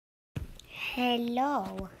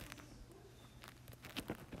Hello.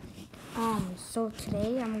 So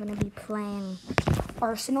today I'm gonna be playing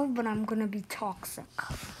Arsenal, but I'm gonna be toxic.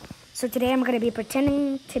 So today I'm gonna be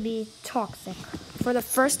pretending to be toxic for the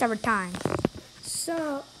first ever time.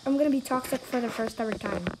 So I'm gonna be toxic for the first ever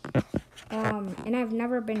time. And I've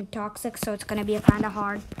never been toxic, so it's gonna be kinda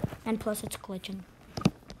hard. And plus it's glitching.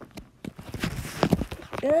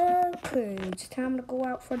 Okay, it's time to go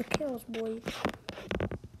out for the kills, boy.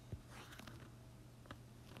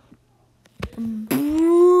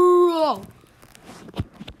 Bro!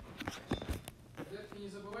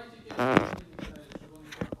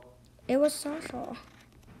 It was Sasha.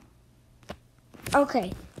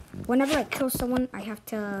 Okay, whenever I kill someone, I have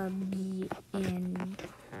to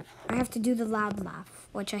do the loud laugh,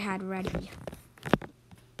 which I had ready.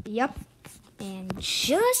 Yep. And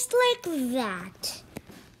just like that,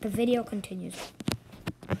 the video continues.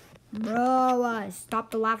 Bro,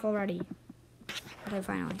 stop the laugh already. Okay,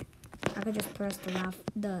 finally. I could just press the laugh,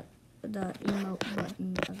 the emote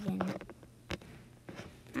button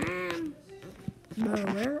again.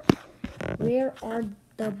 Bro, where are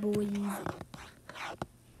the boys?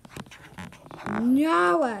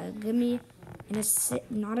 No, give me an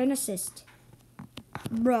assist, not an assist.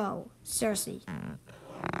 Bro, seriously.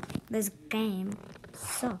 This game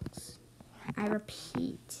sucks. I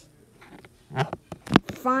repeat.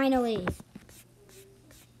 Finally.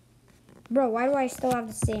 Bro, why do I still have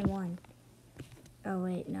the same one? Oh,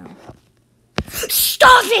 wait, no.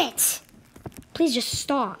 Stop it! Please just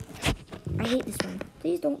stop. I hate this one.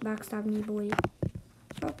 Please don't backstab me, boy.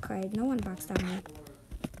 Okay, no one backstabbed me.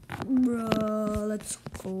 Bro, let's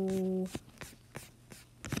go.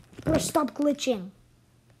 Bro, stop glitching.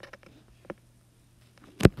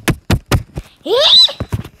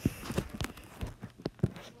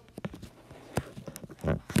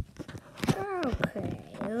 Okay,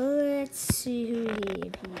 let's see who we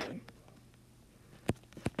have here.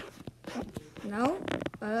 No?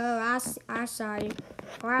 Oh, I saw you.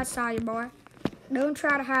 Oh, I saw you, boy. Don't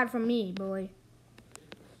try to hide from me, boy.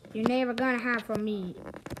 You're never gonna hide from me.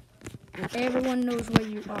 Everyone knows where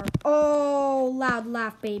you are. Oh, loud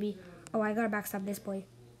laugh, baby. Oh, I gotta backstab this boy.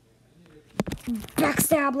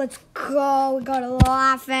 Backstab, let's go. We gotta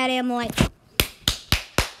laugh at him like...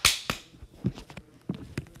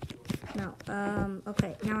 No,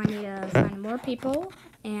 okay. Now I need to find more people.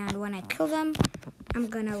 And when I kill them, I'm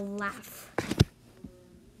gonna laugh.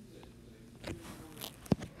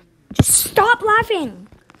 Just stop laughing.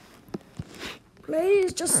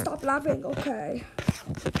 Please, just stop laughing, okay.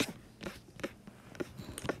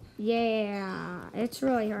 Yeah, it's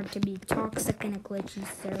really hard to be toxic in a glitchy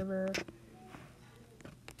server.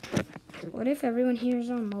 What if everyone here is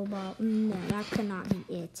on mobile? No, that cannot be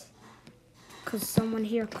it. Because someone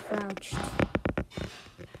here crouched.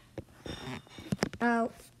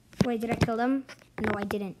 Oh, wait, did I kill them? No, I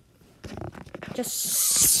didn't. Just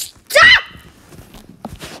stop!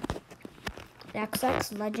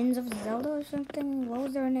 XX Legends of Zelda or something? What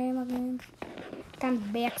was their name again? Time to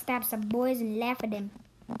backstab some boys and laugh at them.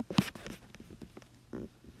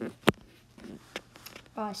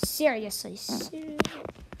 Seriously.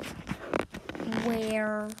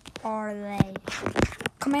 Where are they?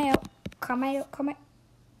 Come out.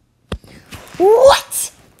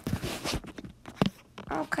 What?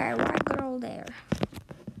 Okay, right girl there.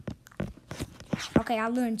 Okay, I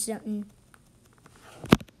learned something.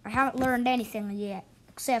 I haven't learned anything yet,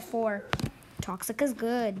 except for toxic is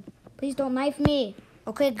good. Please don't knife me.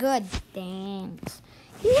 Okay, good. Thanks.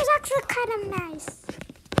 He was actually kind of nice.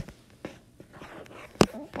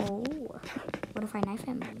 Oh, what if I knife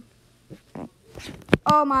him?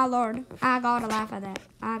 Oh my lord, I gotta laugh at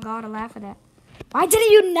that. Why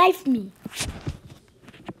didn't you knife me?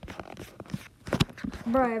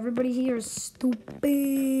 Bro, everybody here is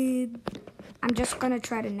stupid. I'm just gonna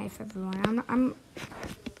try to knife everyone.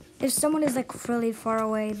 If someone is like really far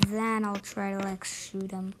away, then I'll try to like shoot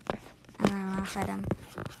them. I'm gonna laugh at them.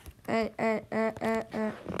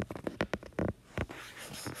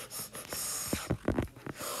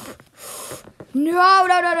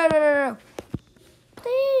 No.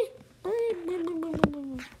 Please.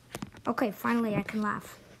 Okay, finally I can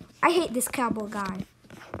laugh. I hate this cowboy guy.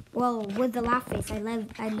 Well, with the laugh face, I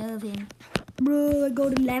love him. Bro, I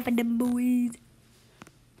gotta laugh at them boys.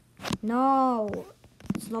 No,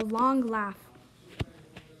 it's the long laugh.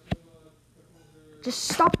 Just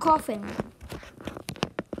stop coughing.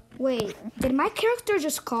 Wait, did my character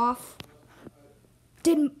just cough?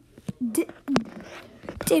 Did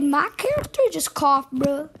my character just cough,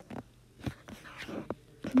 bro?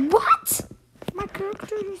 What? My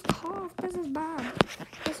character just coughed. This is bad.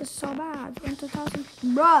 This is so bad. In 2000,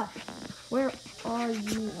 bruh. Where are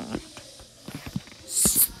you?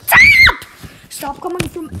 Stop! Stop coming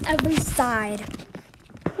from every side.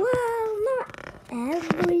 Well, not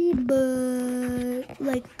every, but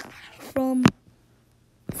like from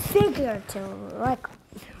figurative, like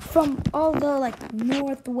from all the like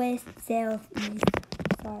northwest, southeast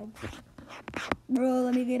sides. Bro,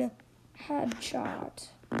 let me get a headshot.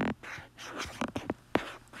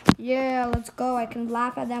 Yeah, let's go. I can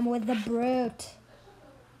laugh at them with the brute.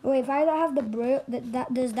 Wait, if I don't have the brute,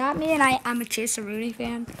 does that mean I'm a Chase Rooney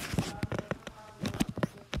fan?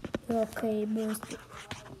 Okay, boys.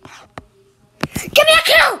 Give me a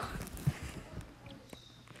kill!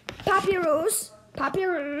 Papyrus.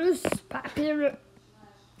 Papyrus. Papyrus.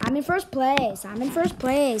 I'm in first place. I'm in first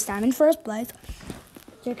place. I'm in first place.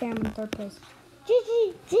 JK, I'm in third place.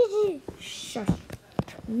 GG. GG. Shush.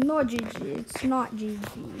 No GG. It's not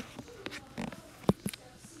GG.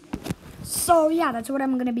 So, yeah, that's what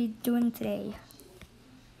I'm going to be doing today.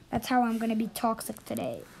 That's how I'm going to be toxic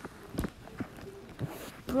today.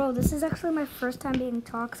 Bro, this is actually my first time being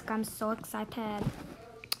toxic. I'm so excited.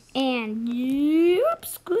 And, yep,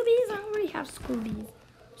 Scoobies. I already have Scoobies.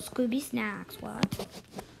 Scooby snacks, what?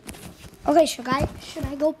 Okay, should I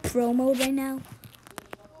go pro mode right now?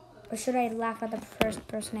 Or should I laugh at the first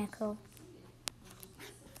person I kill?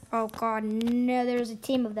 Oh, God, no, there's a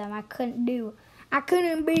team of them. I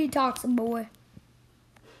couldn't be toxic, boy.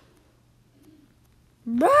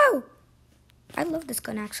 Bro! I love this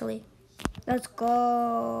gun, actually. Let's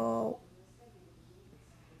go.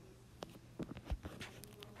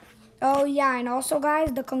 Oh, yeah, and also,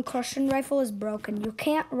 guys, the concussion rifle is broken. You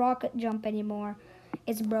can't rocket jump anymore.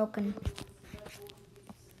 It's broken.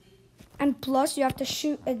 And plus, you have to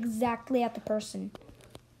shoot exactly at the person.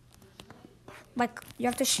 Like, you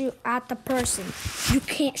have to shoot at the person. You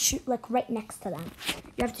can't shoot, like, right next to them.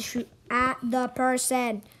 You have to shoot at the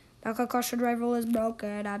person. The concussion rifle is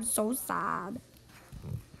broken. I'm so sad.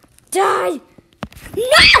 Die!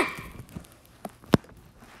 No!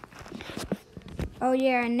 Oh,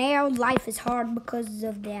 yeah, and now life is hard because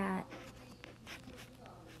of that.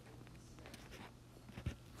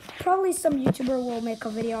 Probably some YouTuber will make a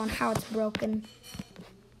video on how it's broken.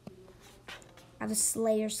 I have a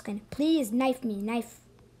Slayer skin. Please, knife me, knife.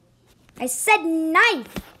 I said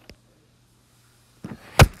knife!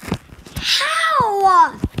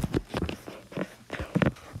 How?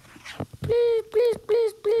 Please, please,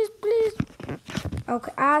 please, please, please.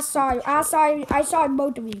 Okay, I saw you. I saw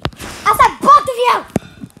both of you. I said both of you!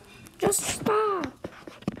 Just stop.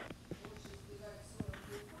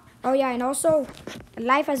 Oh yeah, and also,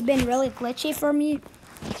 life has been really glitchy for me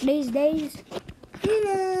these days. You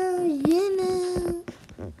know.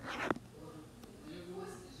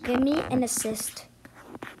 Give me an assist.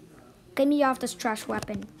 Get me off this trash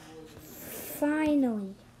weapon.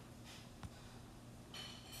 Finally.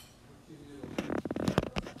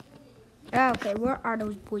 Okay, where are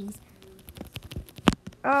those boys?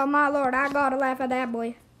 Oh my lord, I gotta laugh at that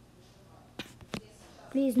boy.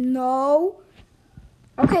 Please, no.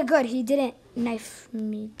 Okay, good. He didn't knife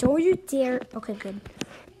me. Don't you dare. Okay, good.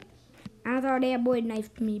 I thought that boy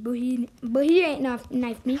knifed me, but he ain't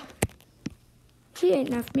knifed me. He ain't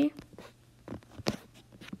knifed me.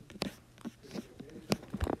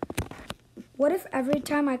 What if every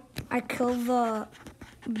time I kill the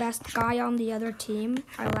best guy on the other team,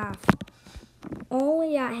 I laugh?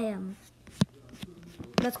 Only at him.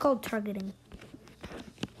 That's called targeting.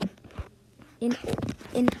 In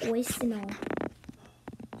Oisino.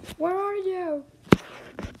 Where are you?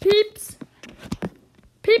 Peeps!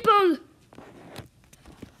 People!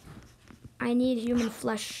 I need human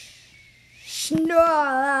flesh.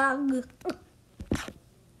 Snug!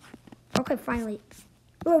 Okay, finally.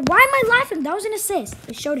 Why am I laughing? That was an assist.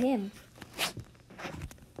 I showed him.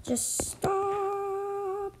 Just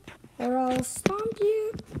stop, or I'll stomp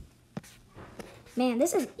you. Man,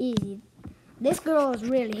 this is easy. This girl is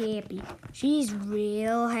really happy. She's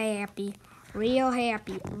real happy. Real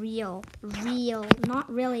happy. Real.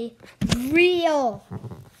 Not really. Real.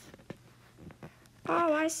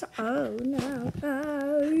 Oh, I saw. Oh, no.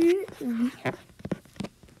 Oh.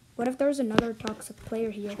 What if there's another toxic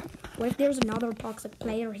player here? What if there's another toxic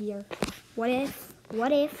player here? What if?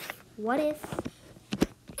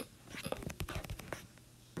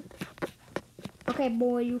 Okay,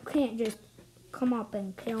 boy, you can't just come up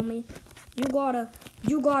and kill me. You gotta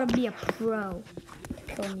be a pro to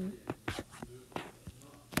kill me.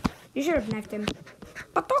 You should have knifed him.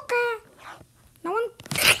 But okay. No one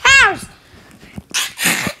cares.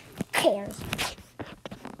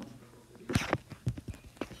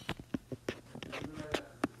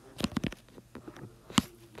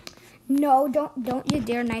 No, don't you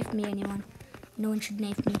dare knife me, anyone. No one should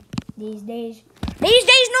knife me these days. These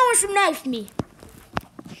days, no one should knife me.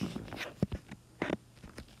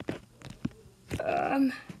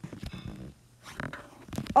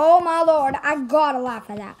 Oh my lord, I gotta laugh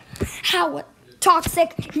at that. How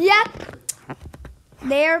toxic. Yep.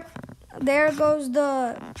 There goes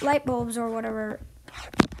the light bulbs or whatever.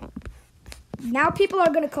 Now people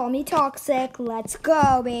are gonna call me toxic. Let's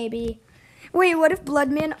go, baby. Wait, what if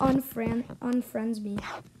Bloodman unfriends me?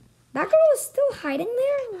 That girl is still hiding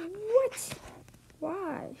there? What?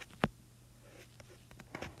 Why?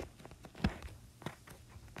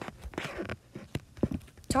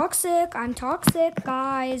 Toxic. I'm toxic,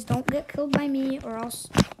 guys. Don't get killed by me or else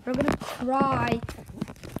we're gonna cry.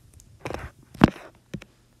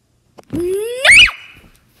 No!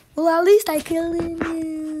 Well, at least I killed him.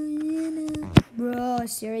 Bro,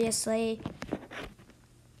 seriously.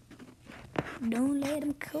 Don't let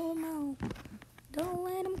him kill him all. Don't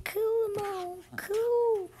let him kill him all.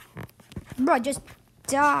 Cool. Bro, just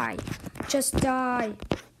die. Just die.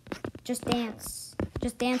 Just dance.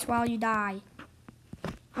 Just dance while you die.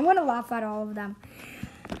 I'm gonna laugh at all of them.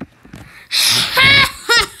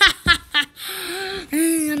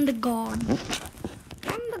 I'm the god.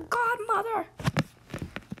 I'm the godmother.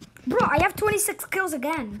 Bro, I have 26 kills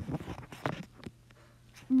again.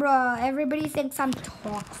 Bro, everybody thinks I'm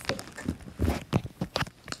toxic.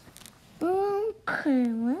 Okay,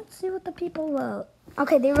 let's see what the people vote.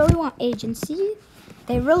 Okay, they really want agency.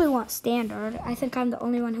 They really want standard. I think I'm the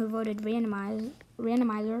only one who voted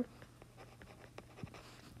randomizer.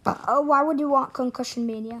 Oh, why would you want concussion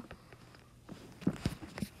mania?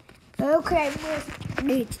 Okay,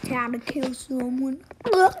 it's time to kill someone.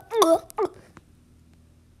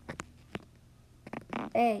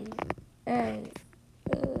 Hey.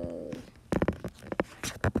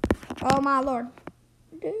 Oh my lord.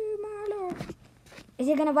 Oh my lord. Is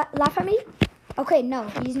he gonna laugh at me? Okay, no,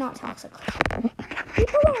 he's not toxic.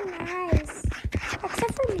 People are nice.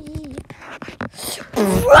 Except for me.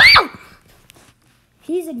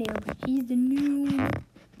 He's a noob. He's a noob.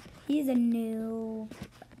 He's a noob.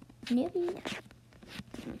 Newbie.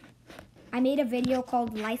 I made a video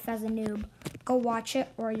called Life as a Noob. Go watch it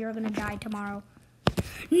or you're gonna die tomorrow.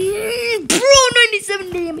 Bro,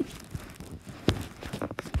 97 damage.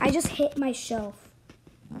 I just hit my shelf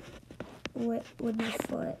with my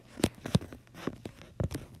foot.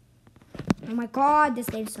 Oh my god, this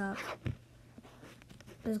game sucks.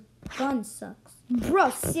 This gun sucks. Bro,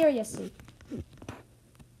 seriously.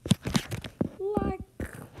 Like,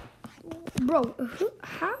 bro,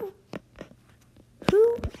 how?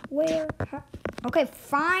 Who, where, how? Okay,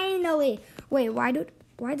 finally. Wait, why did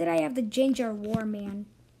I have the Ginger War Man?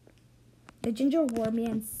 The Ginger War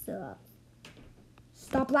Man sucks.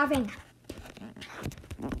 Stop laughing.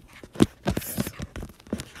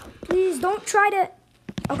 Please don't try to.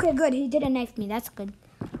 Okay, good. He didn't knife me. That's good.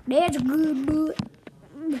 That's good, but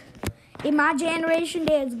in my generation,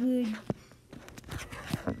 that's good.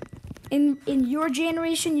 In your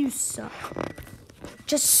generation, you suck.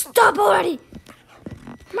 Just stop already.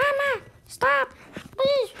 Mama, stop.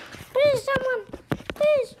 Please, please, someone.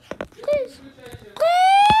 Please, please, please.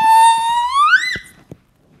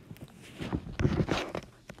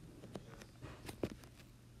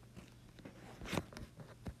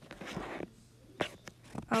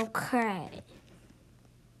 Okay.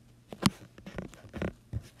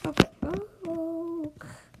 Okay. Oh.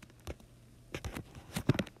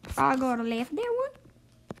 I gotta left that one.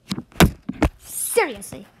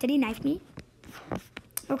 Seriously, did he knife me?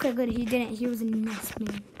 Okay, good. He didn't. He was a nice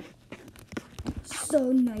man.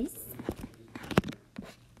 So nice.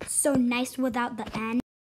 So nice without the N.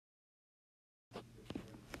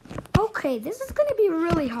 Okay, this is gonna be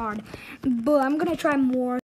really hard, but I'm gonna try more.